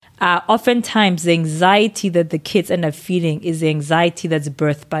oftentimes the anxiety that the kids end up feeling is the anxiety that's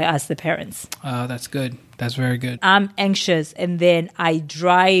birthed by us, the parents. That's good. That's very good. I'm anxious, and then I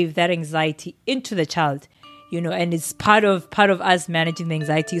drive that anxiety into the child, and it's part of us managing the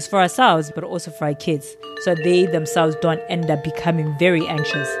anxieties for ourselves, but also for our kids, so they themselves don't end up becoming very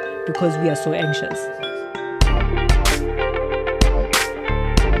anxious because we are so anxious.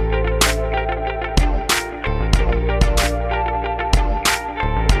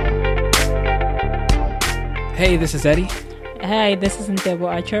 Hey, this is Eddie. Hi, this is Ntebo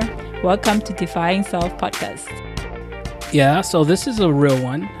Archer. Welcome to Defying Self Podcast. Yeah, so this is a real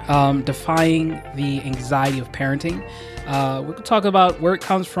one, defying the anxiety of parenting. We'll talk about where it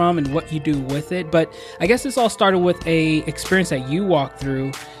comes from and what you do with it. But I guess this all started with a experience that you walked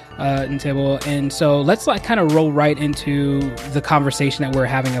through, Ntebo. And so let's kind of roll right into the conversation that we're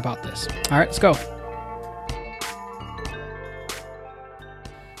having about this. All right, let's go.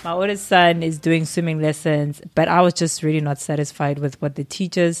 My oldest son is doing swimming lessons, but I was just really not satisfied with what the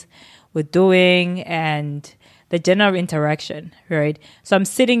teachers were doing and the general interaction, right? So I'm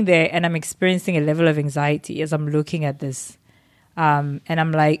sitting there and I'm experiencing a level of anxiety as I'm looking at this. And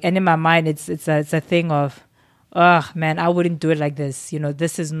I'm like, and in my mind, it's a thing of, oh man, I wouldn't do it like this.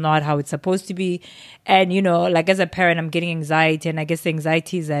 This is not how it's supposed to be. And, like as a parent, I'm getting anxiety. And I guess the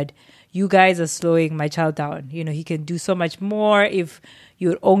anxiety is that you guys are slowing my child down. He can do so much more if you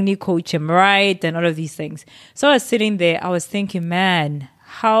would only coach him right and all of these things. So I was sitting there, I was thinking, man,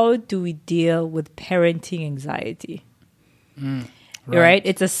 how do we deal with parenting anxiety? Right?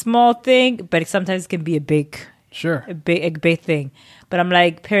 It's a small thing, but it sometimes can be a big thing. But I'm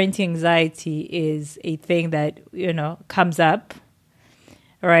like, parenting anxiety is a thing that, comes up,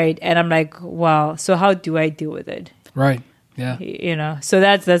 right? And I'm like, wow, so how do I deal with it? Right. Yeah. So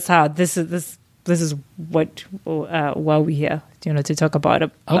that's how this is what while we here, to talk about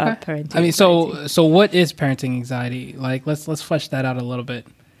parenting. I mean, so what is parenting anxiety? Like, let's flesh that out a little bit.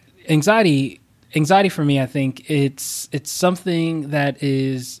 Anxiety for me, I think it's something that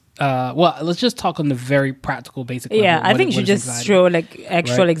is let's just talk on the very practical, basic level. Yeah, I think you should just anxiety? show like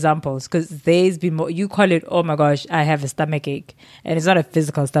actual examples, because there's been more. You call it, oh my gosh, I have a stomach ache, and it's not a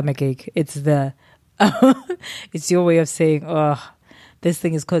physical stomach ache. It's it's your way of saying, oh, this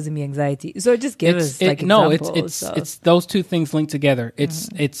thing is causing me anxiety. So just give us examples. It's those two things linked together.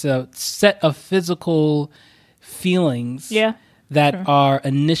 It's a set of physical feelings that are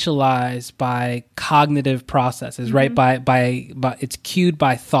initialized by cognitive processes, right? By it's cued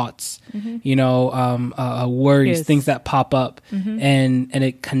by thoughts, worries, things that pop up, and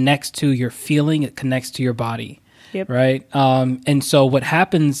it connects to your feeling. It connects to your body. Yep. Right. And so what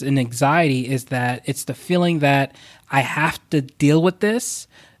happens in anxiety is that it's the feeling that I have to deal with this,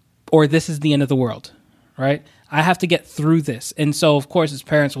 or this is the end of the world. Right. I have to get through this. And so, of course, as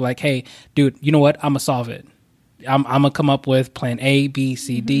parents, we're like, hey, dude, you know what? I'm going to solve it. I'm going to come up with plan A, B,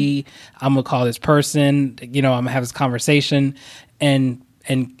 C, D. I'm going to call this person, I'm going to have this conversation and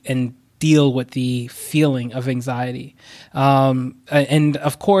deal with the feeling of anxiety. And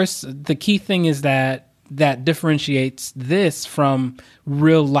of course, the key thing is that differentiates this from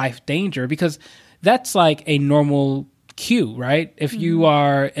real life danger, because that's like a normal cue, right? If you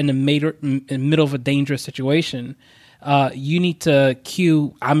are in the middle of a dangerous situation, you need to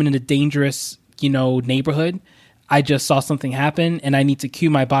cue, I'm in a dangerous, neighborhood. I just saw something happen and I need to cue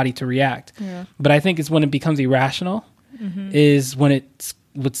my body to react. Yeah. But I think it's when it becomes irrational is when it's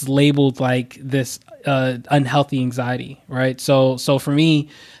what's labeled like this unhealthy anxiety, right? So for me,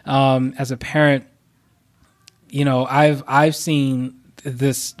 as a parent, I've seen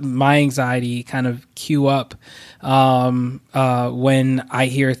my anxiety kind of queue up when I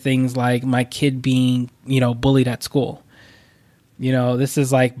hear things like my kid being, bullied at school. This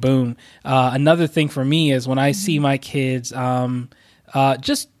is like, boom. Another thing for me is when I see my kids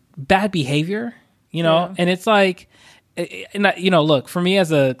just bad behavior, and it's like, look, for me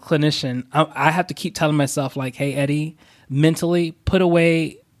as a clinician, I have to keep telling myself like, hey, Eddie, mentally put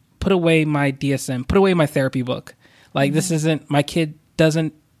away my DSM, put away my therapy book. Like, this isn't, my kid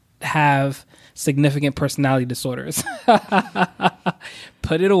doesn't have significant personality disorders.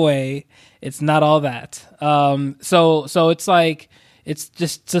 Put it away. It's not all that. So it's like, it's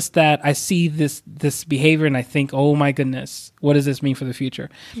just that I see this behavior and I think, oh my goodness, what does this mean for the future?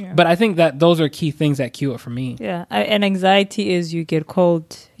 Yeah. But I think that those are key things that cue it for me. Yeah. And anxiety is you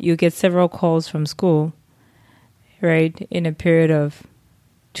get several calls from school, right? In a period of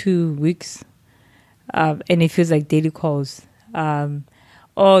 2 weeks. And it feels like daily calls.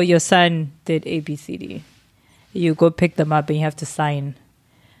 Oh, your son did ABCD. You go pick them up and you have to sign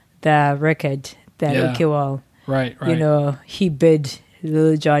the record that, okay, well, right. He bid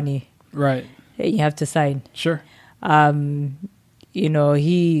little Johnny, Right. and you have to sign. Sure.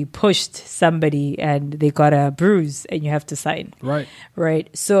 He pushed somebody and they got a bruise and you have to sign. Right. Right.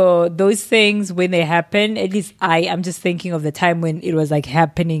 So those things, when they happen, at least I'm just thinking of the time when it was like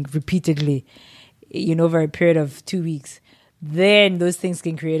happening repeatedly, over a period of 2 weeks. Then those things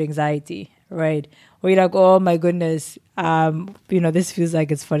can create anxiety, right? Or you're like, oh my goodness, this feels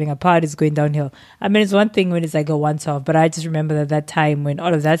like it's falling apart, it's going downhill. I mean, it's one thing when it's like a once-off, but I just remember that time when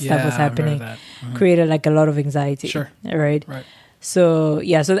all of that stuff was happening, created like a lot of anxiety. Sure. Right? Right. So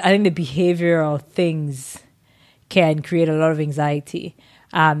I think the behavioral things can create a lot of anxiety,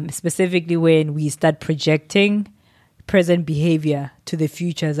 specifically when we start projecting present behavior to the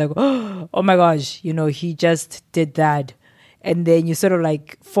future. It's like, oh my gosh, he just did that. And then you sort of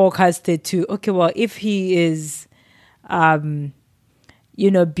like forecast it to, okay, well, if he is, being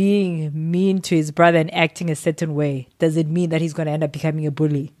mean to his brother and acting a certain way, does it mean that he's going to end up becoming a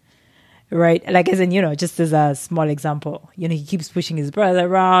bully? Right? Like, as in, just as a small example, he keeps pushing his brother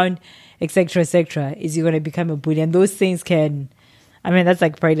around, et cetera, et cetera. Is he going to become a bully? And those things that's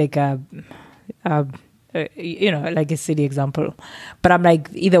like probably like like a silly example. But I'm like,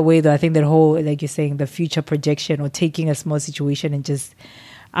 either way, though, I think that whole, like you're saying, the future projection or taking a small situation and just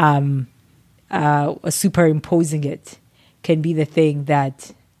superimposing it can be the thing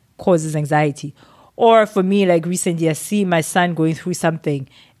that causes anxiety. Or for me, like recently, I see my son going through something,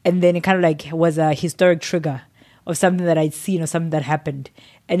 and then it kind of like was a historic trigger of something that I'd seen or something that happened.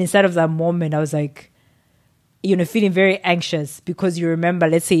 And inside of that moment, I was like, feeling very anxious because you remember,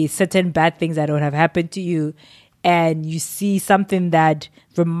 let's say, certain bad things that would have happened to you, and you see something that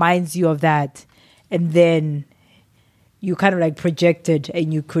reminds you of that, and then you kind of like project it,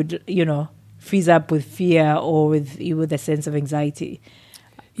 and you could, freeze up with fear or with a sense of anxiety.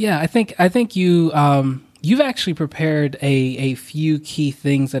 Yeah, I think you you've actually prepared a few key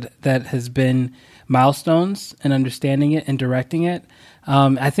things that has been milestones in understanding it and directing it.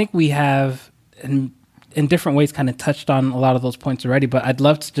 I think we have in different ways kind of touched on a lot of those points already, but I'd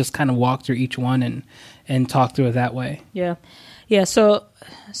love to just kind of walk through each one and talk through it that way. Yeah. So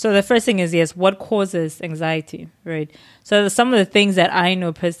the first thing is, yes, what causes anxiety, right? So some of the things that I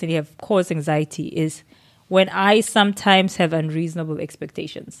know personally have caused anxiety is when I sometimes have unreasonable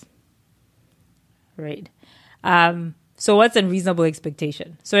expectations, right? So what's unreasonable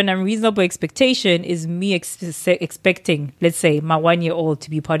expectation? So an unreasonable expectation is me expecting, let's say, my 1-year-old to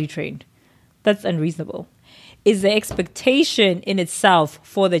be potty trained. That's unreasonable. Is the expectation in itself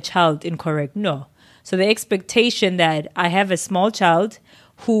for the child incorrect? No. So the expectation that I have a small child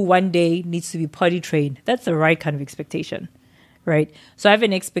who one day needs to be potty trained, that's the right kind of expectation, right? So I have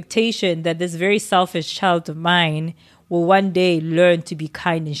an expectation that this very selfish child of mine will one day learn to be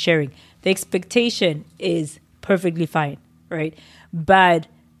kind and sharing. The expectation is perfectly fine, right? But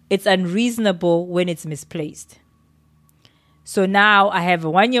it's unreasonable when it's misplaced. So now I have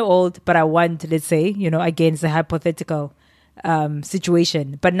a 1-year-old, but I want, let's say, again, it's a hypothetical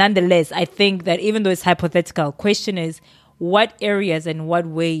situation. But nonetheless, I think that even though it's hypothetical, question is, what areas and what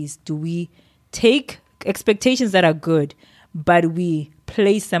ways do we take expectations that are good, but we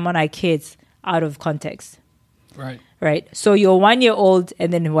place them on our kids out of context? Right. Right. So you're 1-year-old,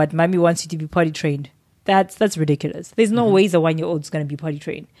 and then what? Mommy wants you to be potty trained. That's ridiculous. There's no ways a 1-year-old is going to be potty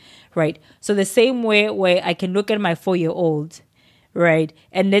trained, right? So the same way where I can look at my 4-year-old, right,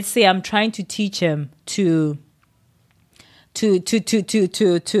 and let's say I'm trying to teach him to be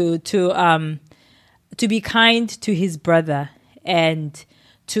kind to his brother and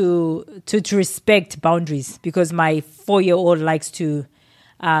to respect boundaries, because my 4-year-old likes to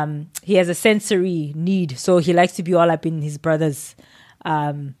he has a sensory need, so he likes to be all up in his brother's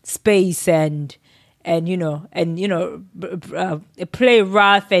space and play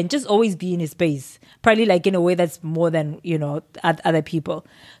rough and just always be in his space, probably like in a way that's more than other people.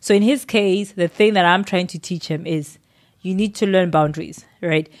 So in his case, the thing that I'm trying to teach him is you need to learn boundaries,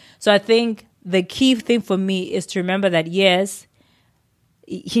 right? So I think the key thing for me is to remember that, yes,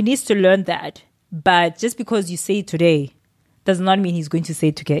 he needs to learn that, but just because you say it today does not mean he's going to say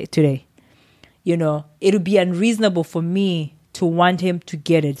it today. It would be unreasonable for me to want him to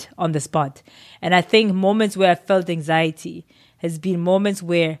get it on the spot. And I think moments where I felt anxiety has been moments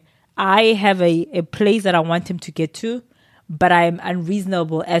where I have a place that I want him to get to, but I am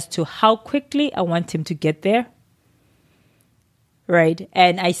unreasonable as to how quickly I want him to get there. Right?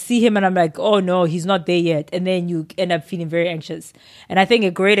 And I see him and I'm like, oh no, he's not there yet. And then you end up feeling very anxious. And I think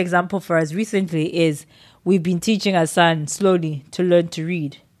a great example for us recently is we've been teaching our son slowly to learn to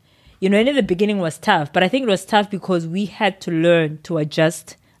read. In the beginning was tough, but I think it was tough because we had to learn to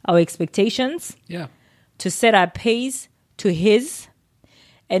adjust our expectations, yeah, to set our pace to his,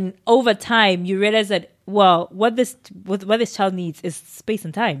 And over time, you realize that, well, what this child needs is space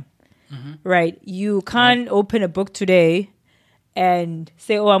and time, right? You can't open a book today and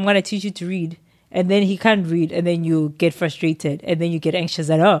say, oh, I'm going to teach you to read. And then he can't read. And then you get frustrated. And then you get anxious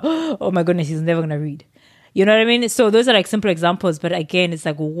that, oh my goodness, he's never going to read. You know what I mean? So those are like simple examples. But again, it's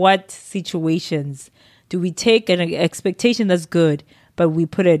like, what situations do we take an expectation that's good, but we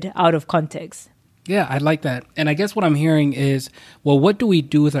put it out of context? Yeah, I like that. And I guess what I'm hearing is, well, what do we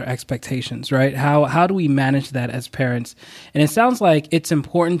do with our expectations, right? How do we manage that as parents? And it sounds like it's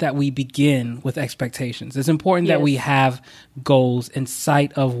important that we begin with expectations. It's important that we have goals in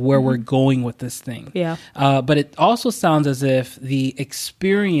sight of where we're going with this thing. Yeah. But it also sounds as if the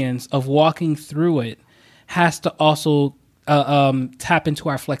experience of walking through it has to also tap into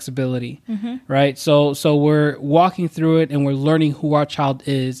our flexibility, right? So we're walking through it and we're learning who our child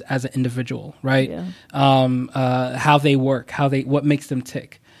is as an individual, right? Yeah. How they work, what makes them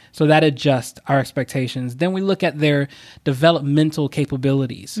tick. So that adjusts our expectations. Then we look at their developmental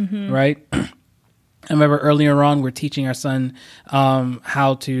capabilities, right? I remember earlier on, we're teaching our son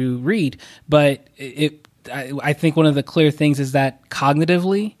how to read, but I think one of the clear things is that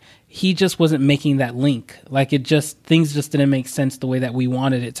cognitively, he just wasn't making that link. Like things just didn't make sense the way that we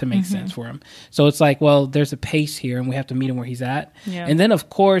wanted it to make sense for him. So it's like, well, there's a pace here and we have to meet him where he's at. Yeah. And then of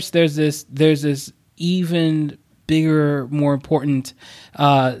course there's this even bigger, more important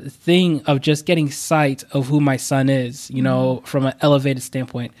thing of just getting sight of who my son is, you know, from an elevated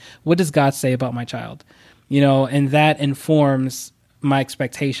standpoint. What does God say about my child? You know, and that informs my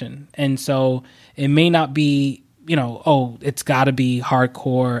expectation. And so it may not be, you know, oh, it's got to be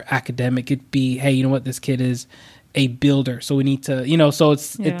hardcore academic. It'd be, hey, you know what, this kid is a builder, so we need to, you know. So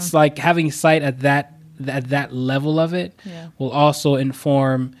it's like having sight at that level of it will also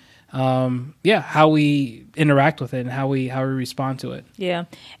inform, how we interact with it and how we respond to it. Yeah,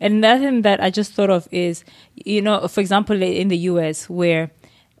 and another thing that I just thought of is, you know, for example, in the U.S. where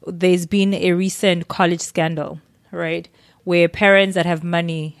there's been a recent college scandal, right, where parents that have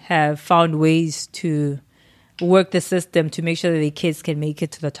money have found ways to work the system to make sure that their kids can make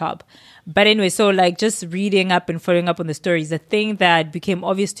it to the top. But anyway, so like just reading up and following up on the stories, the thing that became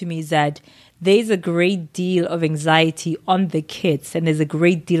obvious to me is that there's a great deal of anxiety on the kids and there's a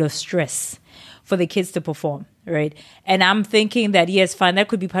great deal of stress for the kids to perform, right? And I'm thinking that, yes, fine, that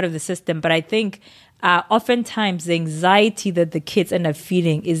could be part of the system, but I think oftentimes the anxiety that the kids end up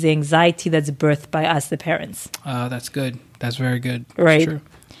feeling is the anxiety that's birthed by us, the parents. That's good. That's very good. Right. True.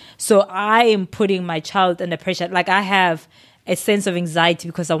 So I am putting my child under pressure. Like I have a sense of anxiety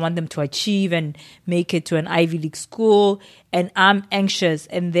because I want them to achieve and make it to an Ivy League school. And I'm anxious.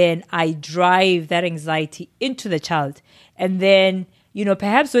 And then I drive that anxiety into the child. And then, you know,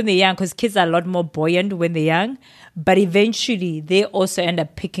 perhaps when they're young, because kids are a lot more buoyant when they're young, but eventually they also end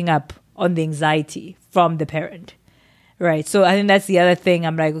up picking up on the anxiety from the parent. Right. So I think that's the other thing.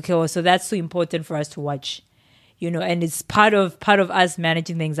 I'm like, okay, well, so that's so important for us to watch. You know, and it's part of us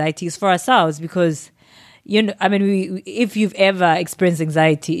managing the anxiety is for ourselves because, you know, I mean, if you've ever experienced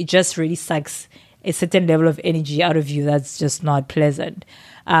anxiety, it just really sucks a certain level of energy out of you that's just not pleasant.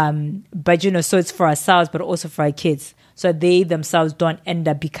 But, you know, so it's for ourselves, but also for our kids. So they themselves don't end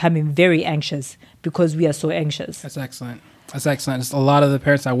up becoming very anxious because we are so anxious. That's excellent. That's excellent. It's a lot of the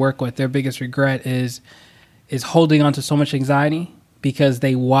parents I work with, their biggest regret is holding on to so much anxiety because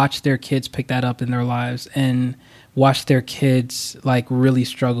they watch their kids pick that up in their lives and watch their kids like really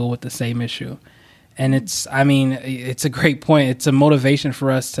struggle with the same issue. And it's a great point. It's a motivation for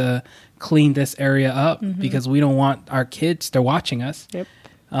us to clean this area up because we don't want our kids, they're watching us. Yep.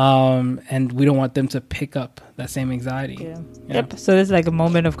 And we don't want them to pick up that same anxiety. Yeah. Yep. So it's like a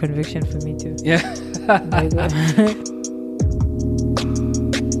moment of conviction for me too. Yeah.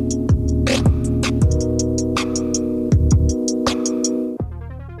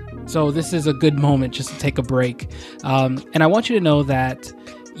 So this is a good moment just to take a break. And I want you to know that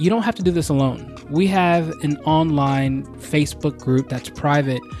you don't have to do this alone. We have an online Facebook group that's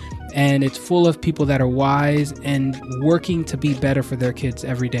private, and it's full of people that are wise and working to be better for their kids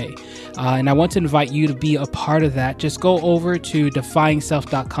every day. And I want to invite you to be a part of that. Just go over to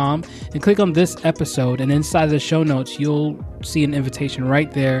defyingself.com and click on this episode. And inside the show notes, you'll see an invitation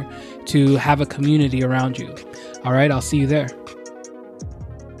right there to have a community around you. All right, I'll see you there.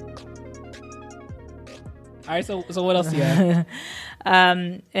 All right, so what else do you have?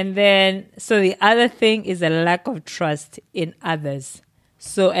 And then, so the other thing is a lack of trust in others.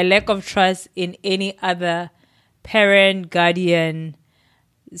 So a lack of trust in any other parent, guardian,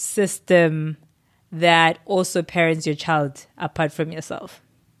 system that also parents your child apart from yourself.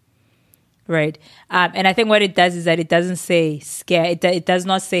 right? And I think what it does is that it doesn't say scare. It does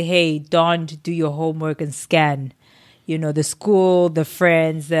not say, hey, don't do your homework and scan, the school, the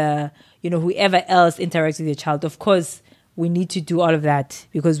friends, whoever else interacts with your child. Of course, we need to do all of that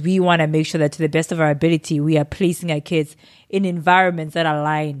because we want to make sure that to the best of our ability, we are placing our kids in environments that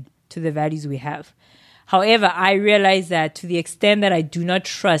align to the values we have. However, I realize that to the extent that I do not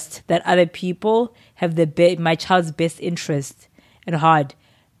trust that other people have my child's best interest at heart,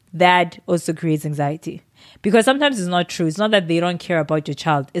 that also creates anxiety. Because sometimes it's not true. It's not that they don't care about your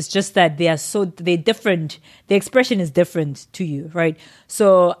child. It's just that they're different. The expression is different to you, right?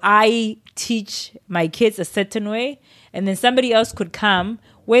 So I teach my kids a certain way, and then somebody else could come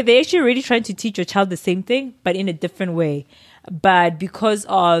where they're actually really trying to teach your child the same thing, but in a different way. But because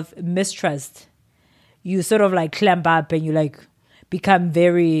of mistrust, you sort of like clamp up and you like become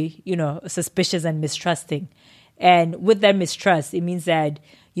very, suspicious and mistrusting. And with that mistrust, it means that,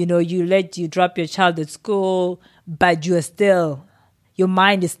 you drop your child at school, but your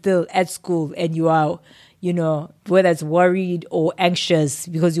mind is still at school and you are, whether it's worried or anxious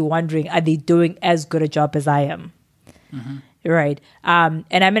because you're wondering, are they doing as good a job as I am? Mm-hmm. Right. And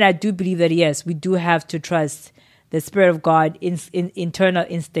I do believe that, yes, we do have to trust the Spirit of God in internal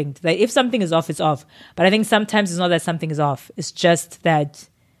instinct. That if something is off, it's off. But I think sometimes it's not that something is off. It's just that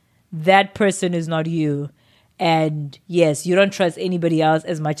person is not you. And yes, you don't trust anybody else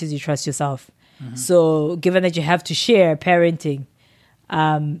as much as you trust yourself. Mm-hmm. So given that you have to share parenting,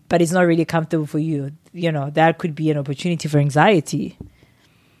 but it's not really comfortable for you, that could be an opportunity for anxiety.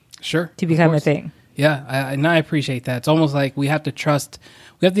 Sure. To become a thing. Yeah, I appreciate that. It's almost like we have to trust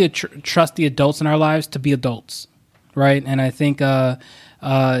the adults in our lives to be adults, right? And I think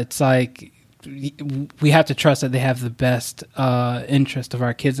it's like we have to trust that they have the best interest of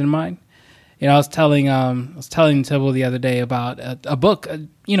our kids in mind. I was telling Tibble the other day about a book.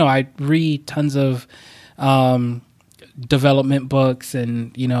 I read tons of development books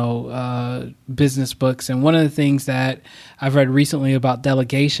and business books, and one of the things that I've read recently about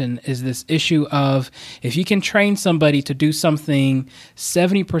delegation is this issue of if you can train somebody to do something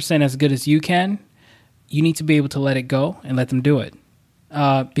 70% as good as you can, you need to be able to let it go and let them do it.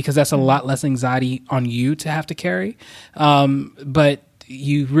 Because that's a lot less anxiety on you to have to carry. But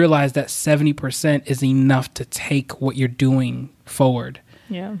you realize that 70% is enough to take what you're doing forward.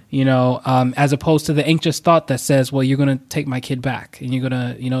 Yeah. As opposed to the anxious thought that says, well, you're going to take my kid back and you're going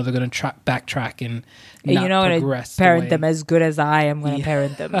to, they're going to backtrack and not progress. Parent them as good as I am going to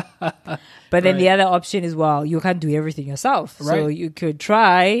parent them. But then the other option is, well, you can't do everything yourself. Right. So you could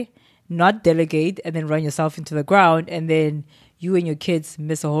try not delegate and then run yourself into the ground, and then you and your kids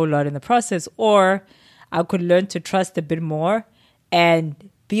miss a whole lot in the process. Or I could learn to trust a bit more and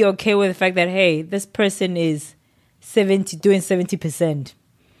be okay with the fact that, hey, this person is doing 70%,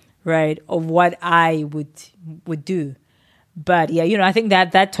 right, of what I would do. But yeah, I think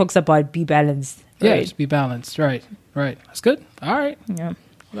that talks about be balanced. Right? Yeah, just be balanced. Right. That's good. All right. Yeah.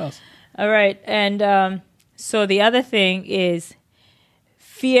 What else? All right. And so the other thing is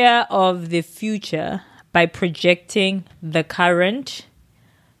fear of the future by projecting the current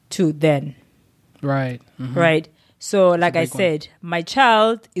to then. Right. Mm-hmm. Right. So like I said, my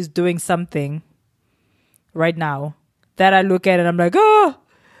child is doing something right now that I look at and I'm like, oh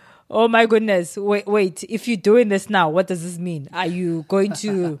my goodness, wait, if you're doing this now, what does this mean? Are you going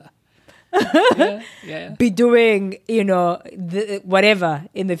to be doing, whatever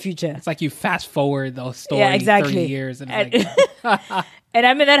in the future? It's like you fast forward those stories 30 years. And and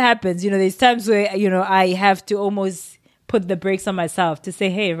I mean, that happens. There's times where, I have to almost put the brakes on myself to say,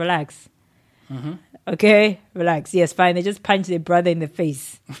 hey, relax. Mm-hmm. Okay, relax. Yes, fine. They just punched their brother in the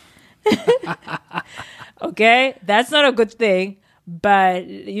face. Okay, that's not a good thing. But,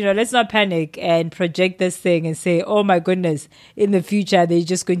 let's not panic and project this thing and say, oh my goodness, in the future, they're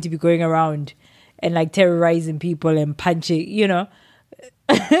just going to be going around and like terrorizing people and punching,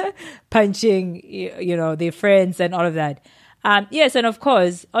 their friends and all of that. Yes, and of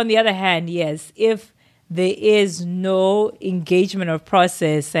course, on the other hand, yes, if there is no engagement of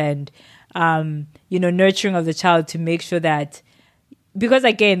process and, nurturing of the child to make sure that, because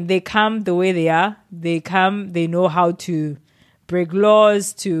again, they come the way they are, they know how to break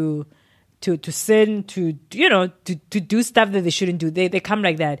laws, to sin, to do stuff that they shouldn't do. They come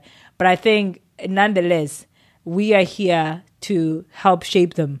like that. But I think nonetheless, we are here to help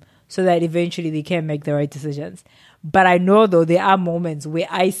shape them so that eventually they can make the right decisions. But I know though there are moments where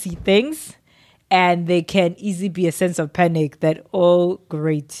I see things and there can easily be a sense of panic that, oh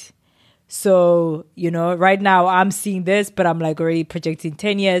great. So, right now I'm seeing this, but I'm like already projecting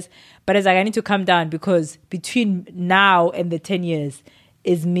 10 years. But it's like I need to calm down because between now and the 10 years,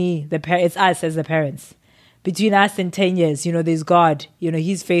 is me, it's us as the parents. Between us and 10 years, there's God,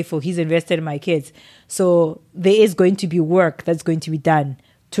 he's faithful, he's invested in my kids. So there is going to be work that's going to be done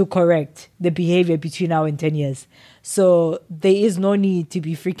to correct the behavior between now and 10 years. So there is no need to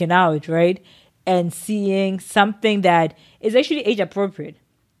be freaking out, right? And seeing something that is actually age appropriate.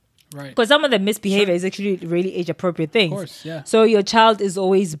 Right. Because some of the misbehavior is actually really age appropriate things. Of course, yeah. So your child is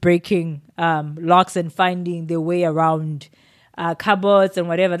always breaking locks and finding their way around cupboards and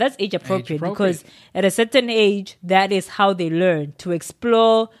whatever. That's age appropriate because at a certain age, that is how they learn to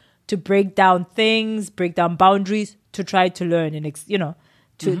explore, to break down things, break down boundaries, to try to learn and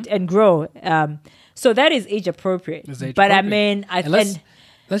and grow. So that is age appropriate. But I mean,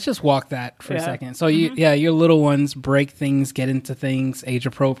 let's just walk that for a second. So your little ones break things, get into things, age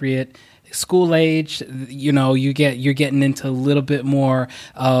appropriate. School age, you're getting into a little bit more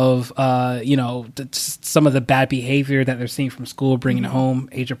of some of the bad behavior that they're seeing from school, bringing it home,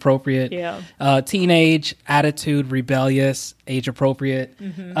 age appropriate. Yeah. Teenage attitude, rebellious, age appropriate.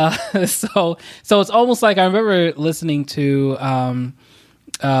 So it's almost like I remember listening to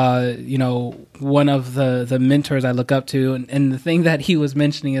one of the mentors I look up to, and the thing that he was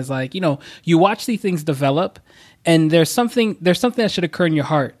mentioning is like, you watch these things develop, and there's something that should occur in your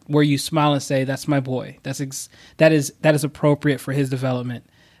heart where you smile and say, "That's my boy. That is appropriate for his development."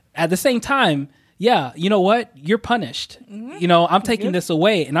 At the same time, yeah, you know what? You're punished. I'm taking this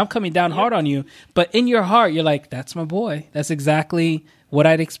away, and I'm coming down hard on you. But in your heart, you're like, "That's my boy. That's exactly what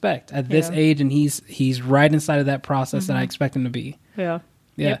I'd expect at this age," and he's right inside of that process that I expect him to be. Yeah.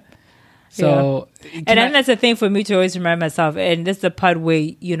 Yeah. Yep. So, and then that's the thing for me to always remind myself, and that's the part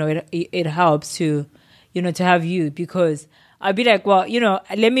where it helps to to have you, because I'll be like, well,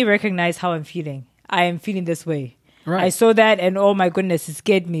 let me recognize how I'm feeling. I am feeling this way. Right. I saw that, and oh my goodness, it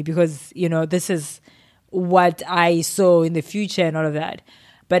scared me because this is what I saw in the future and all of that.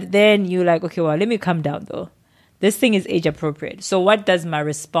 But then you're like, okay, well, let me calm down though. This thing is age appropriate. So what does my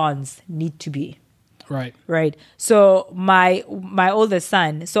response need to be? Right. So my oldest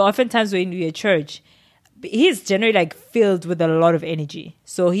son, so oftentimes when we're at church, he's generally like filled with a lot of energy.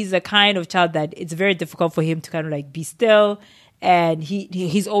 So he's the kind of child that it's very difficult for him to kind of like be still, and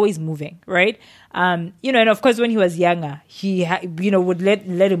he's always moving, right? And of course when he was younger, he would let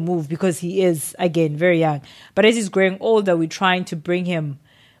him move because he is, again, very young. But as he's growing older, we're trying to bring him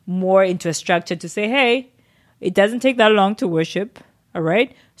more into a structure to say, hey, it doesn't take that long to worship. All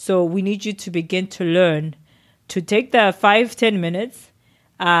right. So we need you to begin to learn to take the 5-10 minutes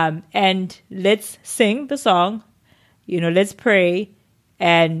and let's sing the song, let's pray,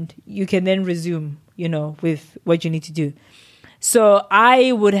 and you can then resume, with what you need to do. So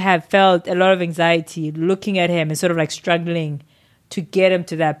I would have felt a lot of anxiety looking at him and sort of like struggling to get him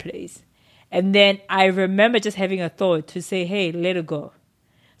to that place. And then I remember just having a thought to say, hey, let it go.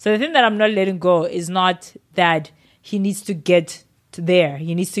 So the thing that I'm not letting go is not that he needs to get there.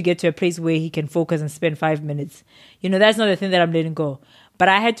 He needs to get to a place where he can focus and spend 5 minutes. That's not the thing that I'm letting go. But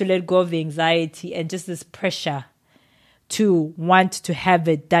I had to let go of the anxiety and just this pressure to want to have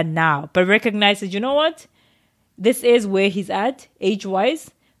it done now. But recognize that, you know what? This is where he's at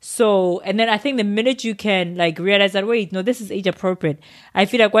age-wise. So, and then I think the minute you can like realize that, wait, no, this is age appropriate. I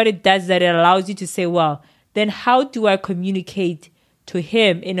feel like what it does is that it allows you to say, well, then how do I communicate to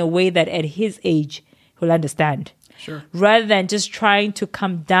him in a way that at his age he'll understand? Sure. Rather than just trying to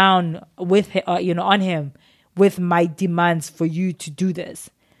come down with on him with my demands for you to do this,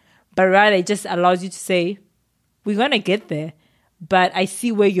 but rather it just allows you to say, we're gonna get there, but I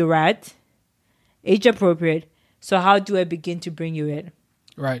see where you're at, age appropriate. So how do I begin to bring you in?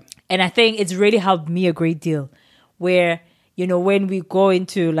 Right. And I think it's really helped me a great deal, where when we go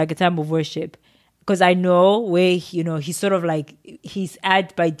into like a time of worship, because I know where he's sort of like he's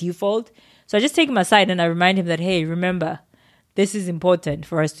at by default. So I just take him aside and I remind him that, hey, remember, this is important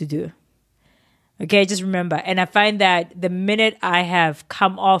for us to do. Okay, just remember. And I find that the minute I have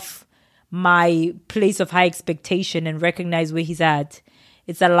come off my place of high expectation and recognize where he's at,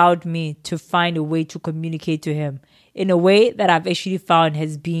 it's allowed me to find a way to communicate to him in a way that I've actually found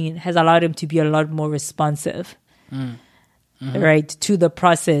has allowed him to be a lot more responsive, right, to the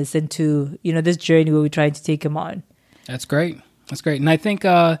process and to, this journey where we're trying to take him on. That's great. That's great. And I think,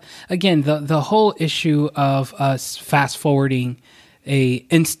 again, the whole issue of us fast forwarding a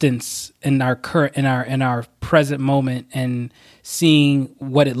instance in our present moment and seeing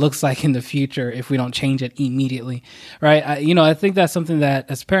what it looks like in the future if we don't change it immediately, right? I think that's something that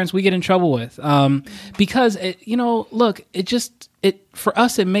as parents we get in trouble with, because look, it just for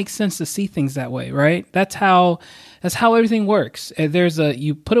us, it makes sense to see things that way, right? That's how everything works.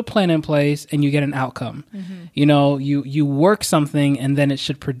 You put a plan in place and you get an outcome. You know, you work something and then it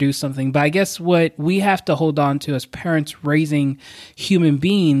should produce something. But I guess what we have to hold on to as parents raising human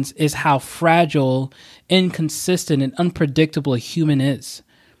beings is how fragile, inconsistent, and unpredictable a human is.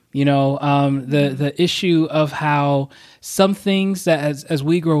 You know, the issue of how some things that as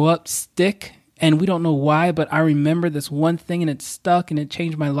we grow up stick, and we don't know why, but I remember this one thing and it stuck and it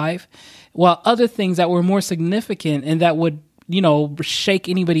changed my life. While other things that were more significant and that would, you know, shake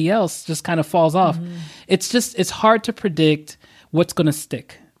anybody else just kind of falls off. It's hard to predict what's going to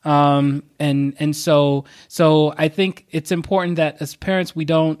stick. And so I think it's important that as parents, we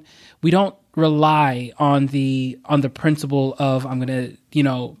don't rely on the principle of I'm going to, you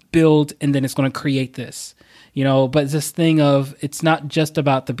know, build and then it's going to create this, you know, but this thing of it's not just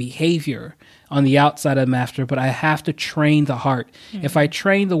about the behavior on the outside of master, but I have to train the heart. If I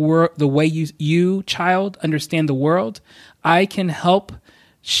train the way you child understand the world, I can help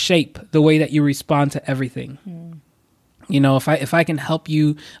shape the way that you respond to everything. You know, if I can help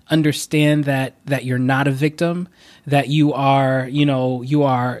you understand that you're not a victim, that you are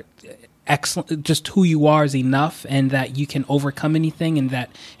excellent, just who you are is enough, and that you can overcome anything, and that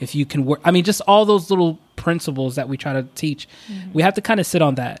if you can work, I mean, just all those little principles that we try to teach, we have to kind of sit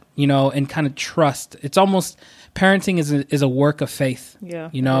on that, you know, and kind of trust. It's almost parenting is a work of faith. Yeah,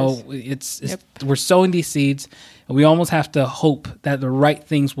 you know, it's we're sowing these seeds, and we almost have to hope that the right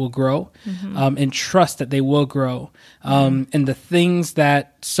things will grow, and trust that they will grow. And the things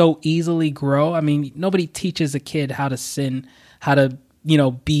that so easily grow, I mean, nobody teaches a kid how to sin, how to, you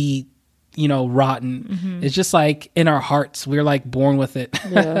know, be, you know, rotten. It's just like in our hearts, we're like born with it.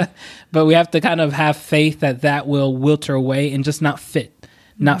 But we have to kind of have faith that will wilter away and just not fit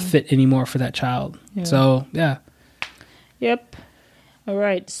anymore for that child. So Yep. All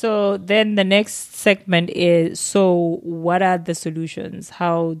right. So then the next segment is, so what are the solutions?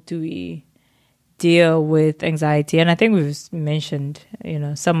 How do we deal with anxiety? And I think we've mentioned, you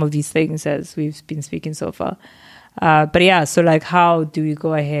know, some of these things as we've been speaking so far. But yeah, so like, how do we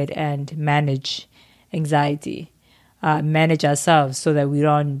go ahead and manage anxiety, manage ourselves so that we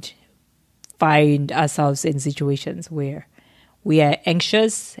don't find ourselves in situations where we are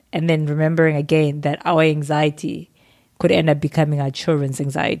anxious, and then remembering again that our anxiety could end up becoming our children's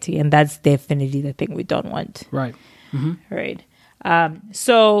anxiety. And that's definitely the thing we don't want. Right. Right.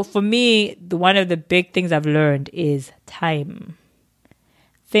 So for me, one of the big things I've learned is time.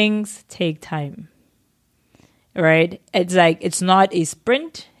 Things take time. Right? It's like, it's not a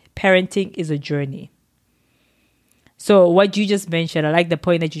sprint. Parenting is a journey. So what you just mentioned, I like the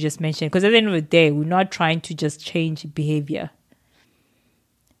point that you just mentioned, because at the end of the day, we're not trying to just change behavior.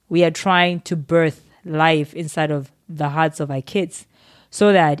 We are trying to birth life inside of the hearts of our kids,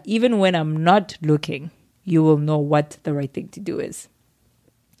 so that even when I'm not looking, you will know what the right thing to do is.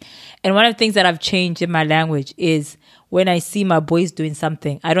 And one of the things that I've changed in my language is when I see my boys doing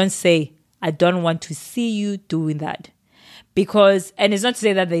something, I don't say, I don't want to see you doing that. Because, and it's not to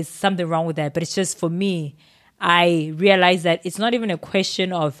say that there's something wrong with that, but it's just for me, I realize that it's not even a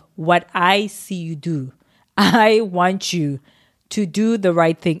question of what I see you do. I want you to do the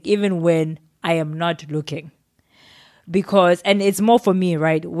right thing, even when I am not looking. Because, and it's more for me,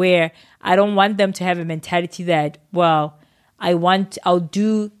 right? Where I don't want them to have a mentality that, well, I'll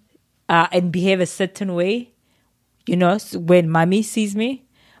do and behave a certain way, you know, when mommy sees me.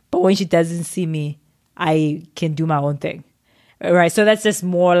 But when she doesn't see me, I can do my own thing. Right. So that's just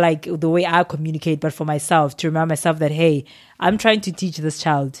more like the way I communicate, but for myself, to remind myself that, hey, I'm trying to teach this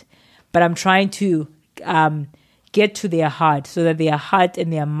child, but I'm trying to get to their heart so that their heart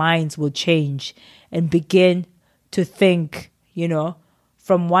and their minds will change and begin to think, you know,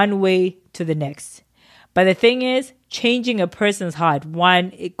 from one way to the next. But the thing is, changing a person's heart,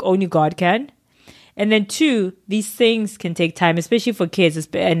 one, only God can. And then two, these things can take time, especially for kids,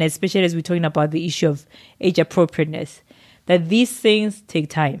 and especially as we're talking about the issue of age appropriateness, that these things take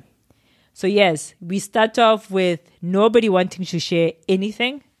time. So yes, we start off with nobody wanting to share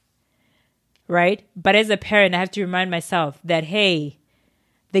anything, right? But as a parent, I have to remind myself that, hey,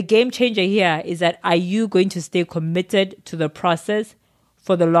 the game changer here is that, are you going to stay committed to the process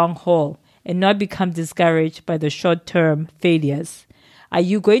for the long haul and not become discouraged by the short-term failures? Are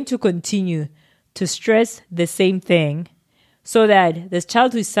you going to continue to stress the same thing so that this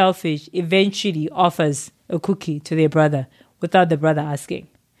child who is selfish eventually offers a cookie to their brother without the brother asking,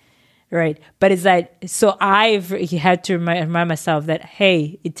 right? But it's like, so I've had to remind myself that,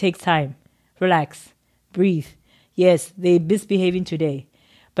 hey, it takes time. Relax, breathe. Yes, they're misbehaving today,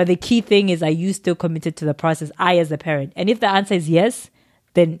 But the key thing is, are you still committed to the process, I as a parent? And if the answer is yes,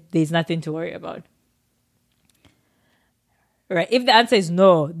 then there's nothing to worry about. Right? If the answer is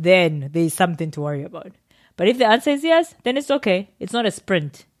no, then there's something to worry about. But if the answer is yes, then it's okay. It's not a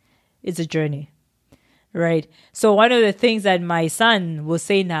sprint. It's a journey. Right? So one of the things that my son will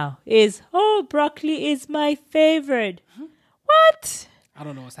say now is, oh, broccoli is my favorite. What? I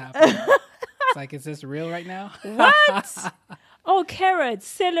don't know what's happening. It's like, is this real right now? What? Oh, carrots,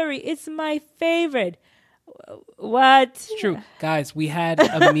 celery, it's my favorite. What? It's true. Guys, we had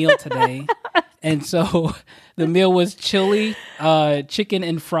a meal today. And so the meal was chili, chicken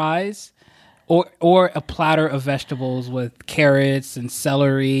and fries, or a platter of vegetables with carrots and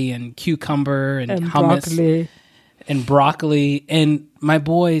celery and cucumber and hummus and broccoli. And my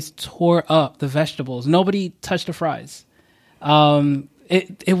boys tore up the vegetables. Nobody touched the fries.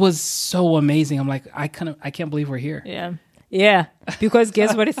 It was so amazing. I'm like, I can't believe we're here. Yeah. Because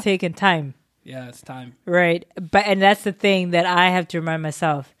guess what? It's taken time. Yeah, it's time. Right. And that's the thing that I have to remind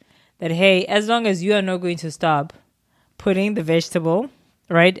myself that, hey, as long as you are not going to stop putting the vegetable,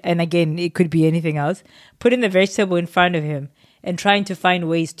 right? And again, it could be anything else, putting the vegetable in front of him and trying to find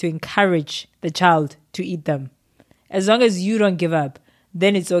ways to encourage the child to eat them. As long as you don't give up,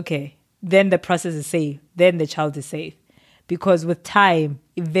 then it's okay. Then the process is safe. Then the child is safe. Because with time,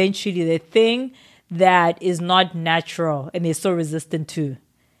 eventually the thing that is not natural and they're so resistant to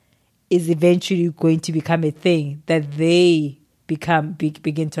is eventually going to become a thing that they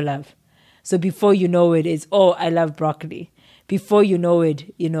begin to love. So before you know it, it's, oh, I love broccoli. Before you know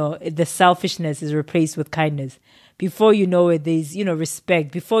it, the selfishness is replaced with kindness. Before you know it, there's,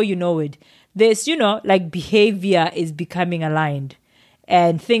 respect. Before you know it, there's, behavior is becoming aligned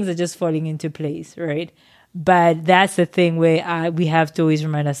and things are just falling into place, right? But that's the thing where we have to always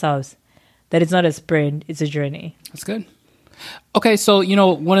remind ourselves that it's not a sprint, it's a journey. That's good. Okay, so,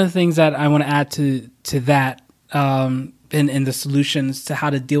 one of the things that I want to add to that in the solutions to how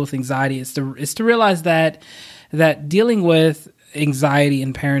to deal with anxiety is to realize that dealing with anxiety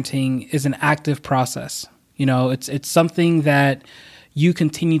in parenting is an active process. It's something that you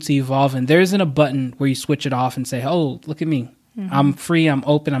continue to evolve in. There isn't a button where you switch it off and say, "Oh, look at me. Mm-hmm. I'm free. I'm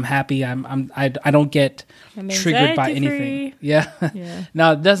open. I'm happy. I don't get triggered by anything." Free. Yeah.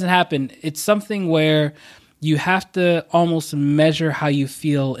 No, it doesn't happen. It's something where you have to almost measure how you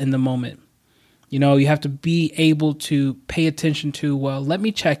feel in the moment. You have to be able to pay attention to, well, let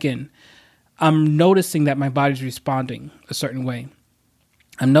me check in. I'm noticing that my body's responding a certain way.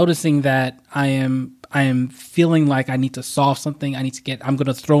 I'm noticing that I am feeling like I need to solve something. I'm going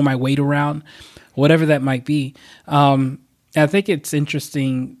to throw my weight around, whatever that might be. I think it's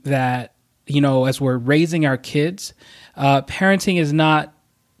interesting that, as we're raising our kids, parenting is not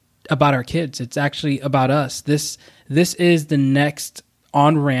about our kids. It's actually about us. This is the next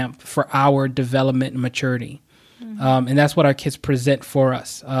on-ramp for our development and maturity. Mm-hmm. And that's what our kids present for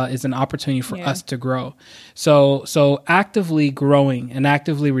us, is an opportunity for us to grow. So actively growing and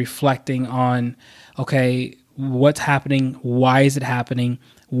actively reflecting on, okay, what's happening? Why is it happening?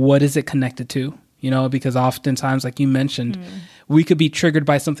 What is it connected to? Because oftentimes, like you mentioned, we could be triggered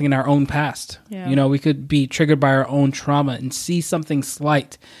by something in our own past. Yeah. We could be triggered by our own trauma and see something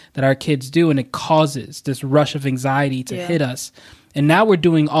slight that our kids do, and it causes this rush of anxiety to hit us. And now we're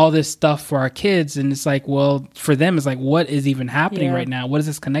doing all this stuff for our kids, and it's like, well, for them, it's like, what is even happening right now? What is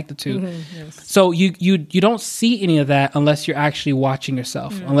this connected to? Mm-hmm, yes. So you don't see any of that unless you're actually watching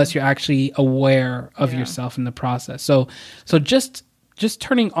yourself, unless you're actually aware of yourself in the process. So just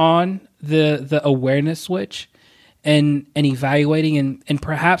turning on the awareness switch and evaluating, and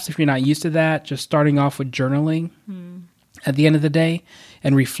perhaps if you're not used to that, just starting off with journaling at the end of the day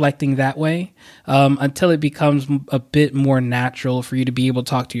and reflecting that way until it becomes a bit more natural for you to be able to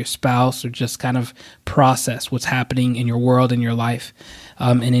talk to your spouse or just kind of process what's happening in your world, in your life,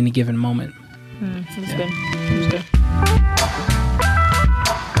 in any given moment. That's good. That's good.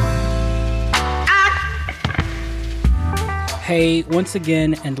 Hey, once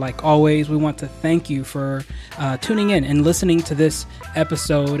again, and like always, we want to thank you for tuning in and listening to this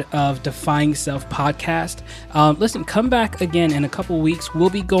episode of Defying Self podcast. Listen, come back again in a couple weeks. We'll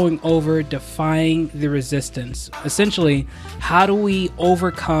be going over defying the resistance. Essentially, how do we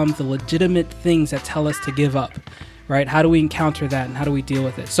overcome the legitimate things that tell us to give up? Right? How do we encounter that and how do we deal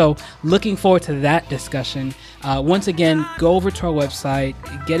with it? So looking forward to that discussion. Once again, go over to our website,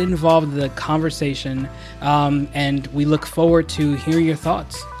 get involved in the conversation, and we look forward to hearing your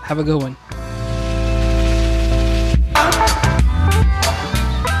thoughts. Have a good one.